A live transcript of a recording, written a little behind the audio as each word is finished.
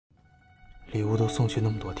礼物都送去那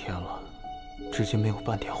么多天了，至今没有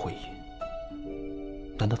半点回应。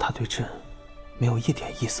难道他对朕没有一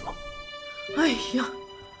点意思吗？哎呀，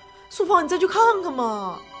素芳，你再去看看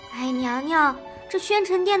嘛！哎，娘娘，这宣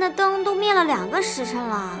城殿的灯都灭了2个时辰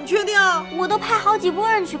了。你确定？我都派好几拨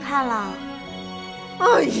人去看了。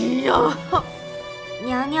哎呀，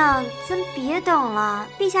娘娘，咱别等了，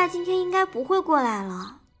陛下今天应该不会过来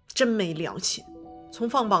了。真没良心！从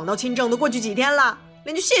放榜到亲政都过去几天了，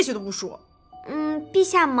连句谢谢都不说。陛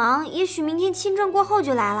下忙，也许明天亲政过后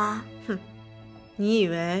就来了。哼，你以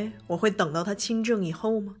为我会等到他亲政以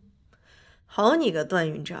后吗？好你个段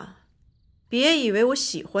云章，别以为我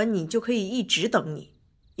喜欢你就可以一直等你，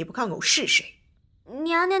也不看看我是谁。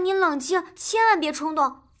娘娘，你冷静，千万别冲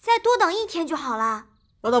动，再多等1天就好了。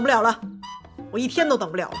我等不了了，我1天都等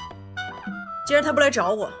不了了。既然他不来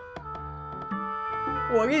找我，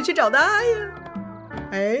我可以去找他呀。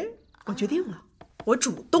哎，我决定了，我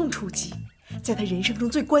主动出击，在他人生中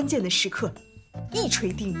最关键的时刻，一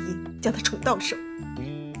锤定音，将他宠到手。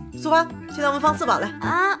素芳，去咱们放4把来。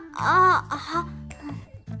好。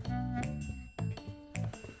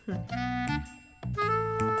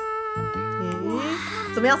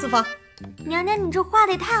怎么样，素芳？娘娘，你这画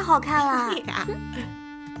的也太好看了。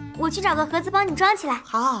我去找个盒子帮你装起来。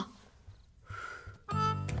好。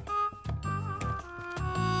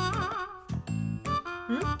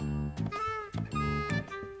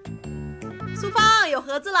素芳，有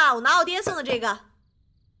盒子了，我拿我爹送的这个。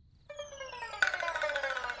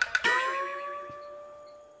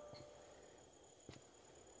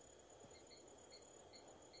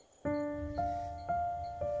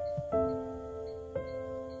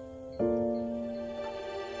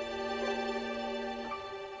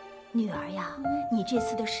女儿呀，你这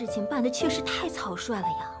次的事情办得确实太草率了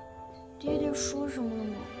呀。爹爹说什么了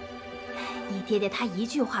吗？你爹爹他一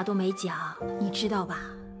句话都没讲，你知道吧？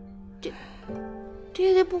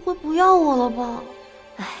爹爹不会不要我了吧？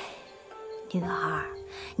哎，女儿，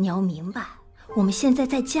你要明白，我们现在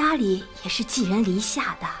在家里也是寄人篱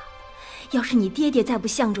下的。要是你爹爹再不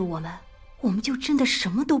向着我们，我们就真的什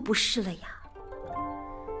么都不是了呀。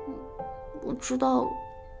我知道了，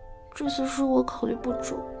这次是我考虑不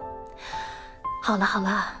周。好了好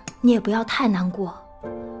了，你也不要太难过。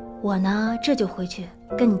我呢，这就回去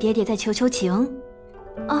跟你爹爹再求求情，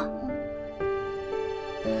啊。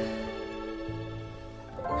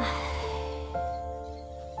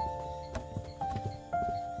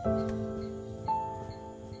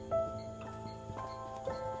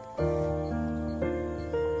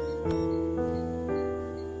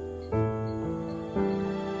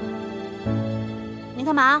你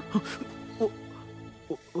干嘛？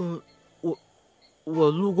我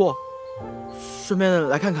路过，顺便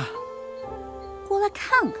来看看。过来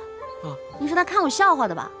看看？啊，你是来看我笑话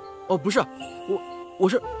的吧？哦，不是，我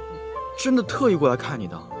是真的特意过来看你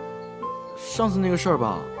的。上次那个事儿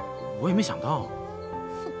吧，我也没想到。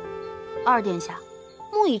二殿下，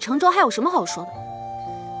木已成舟，还有什么好说的？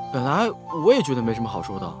本来我也觉得没什么好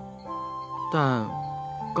说的，但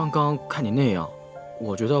刚刚看你那样，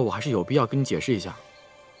我觉得我还是有必要跟你解释一下，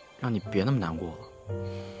让你别那么难过了。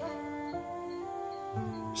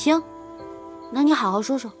行，那你好好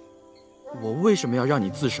说说。我为什么要让你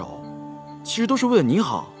自首？其实都是为了你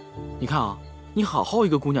好。你看啊，你好好一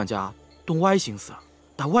个姑娘家，动歪心思，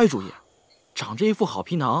打歪主意，长着一副好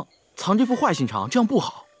皮囊，藏着一副坏心肠，这样不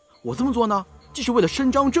好。我这么做呢，既是为了伸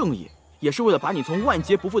张正义，也是为了把你从万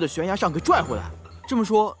劫不复的悬崖上给拽回来。这么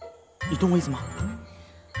说，你懂我意思吗？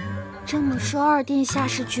这么说，二殿下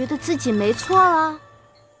是觉得自己没错了？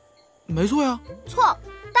没错呀。错，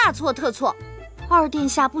大错特错。二殿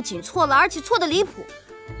下不仅错了，而且错得离谱。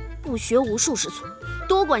不学无术是错，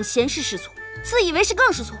多管闲事是错，自以为是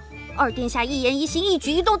更是错。二殿下一言一行、一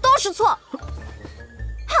举一动都是错。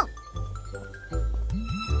哼！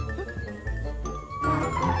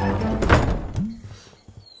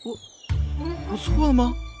我错了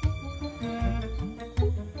吗？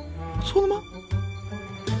我错了吗？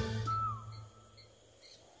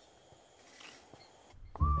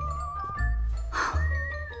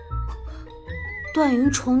段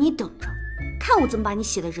云宠，你等着，看我怎么把你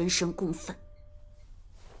写的人神共愤。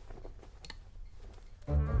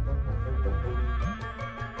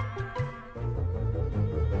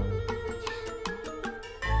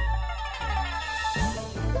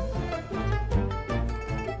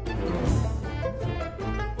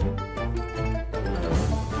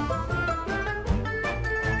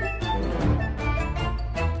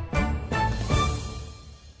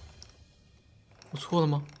我错了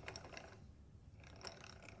吗？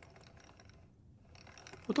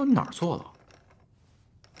我到底哪儿错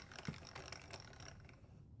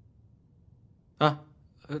了？啊，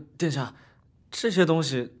殿下，这些东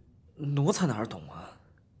西，奴才哪儿懂啊？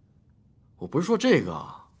我不是说这个，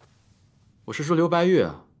我是说刘白玉。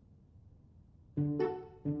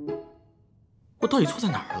我到底错在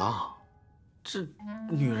哪儿了？这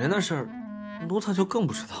女人的事儿，奴才就更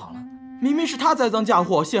不知道了。明明是她栽赃嫁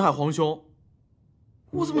祸，陷害皇兄，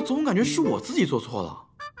我怎么总感觉是我自己做错了？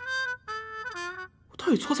我到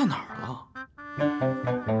底错在哪儿了？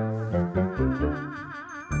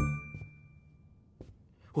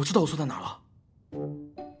我知道我错在哪儿了。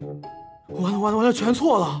完了，全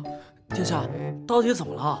错了！殿下，到底怎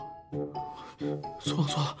么了？错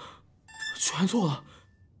了，全错了！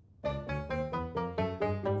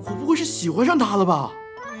我不会是喜欢上他了吧？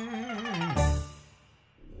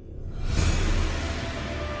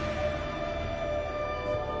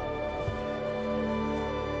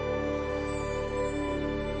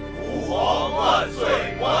吾皇万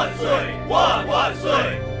岁万岁万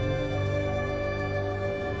岁！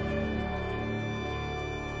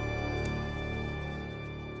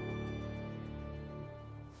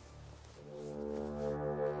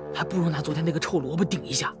还不如拿昨天那个臭萝卜顶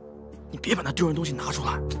一下。你别把那丢人东西拿出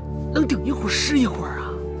来，能顶一会儿是一会儿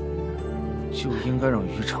啊！就应该让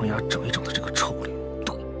于长牙整一整他这个臭脸。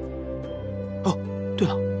对。哦，对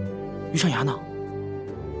了，于长牙呢？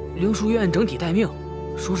灵枢院整体待命，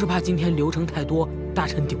说是怕今天流程太多，大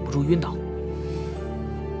臣顶不住晕倒。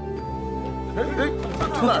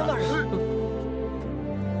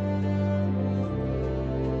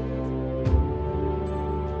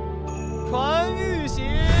传玉玺！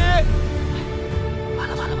完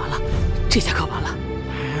了，这下可完了！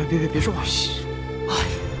哎，别说话！嘘！哎，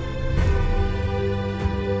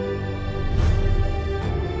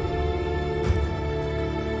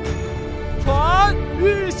传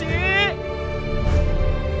玉玺！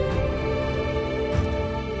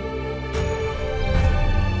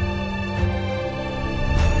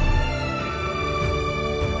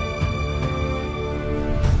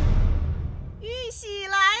玉玺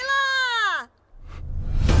来了！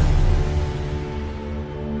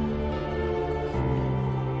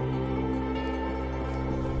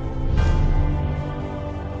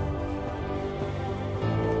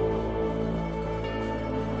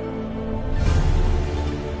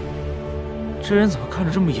这人怎么看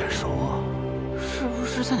着这么眼熟啊？是不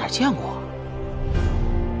是在哪儿见过？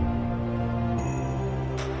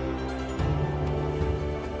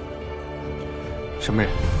什么人？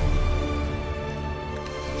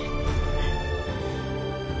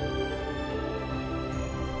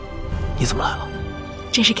你怎么来了？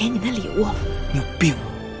这是给你的礼物。你有病啊！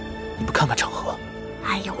你不看看场合？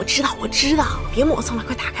哎呀，我知道，别磨蹭了，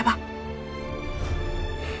快打开吧。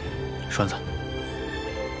栓子。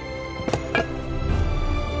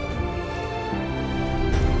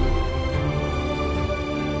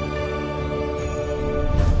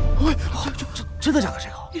喂，这真的假的？这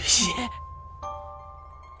个玉玺。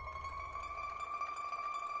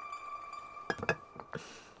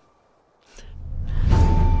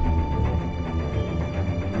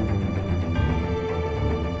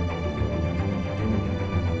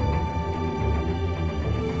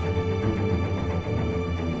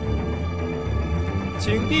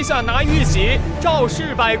请陛下拿玉玺，昭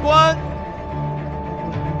示百官。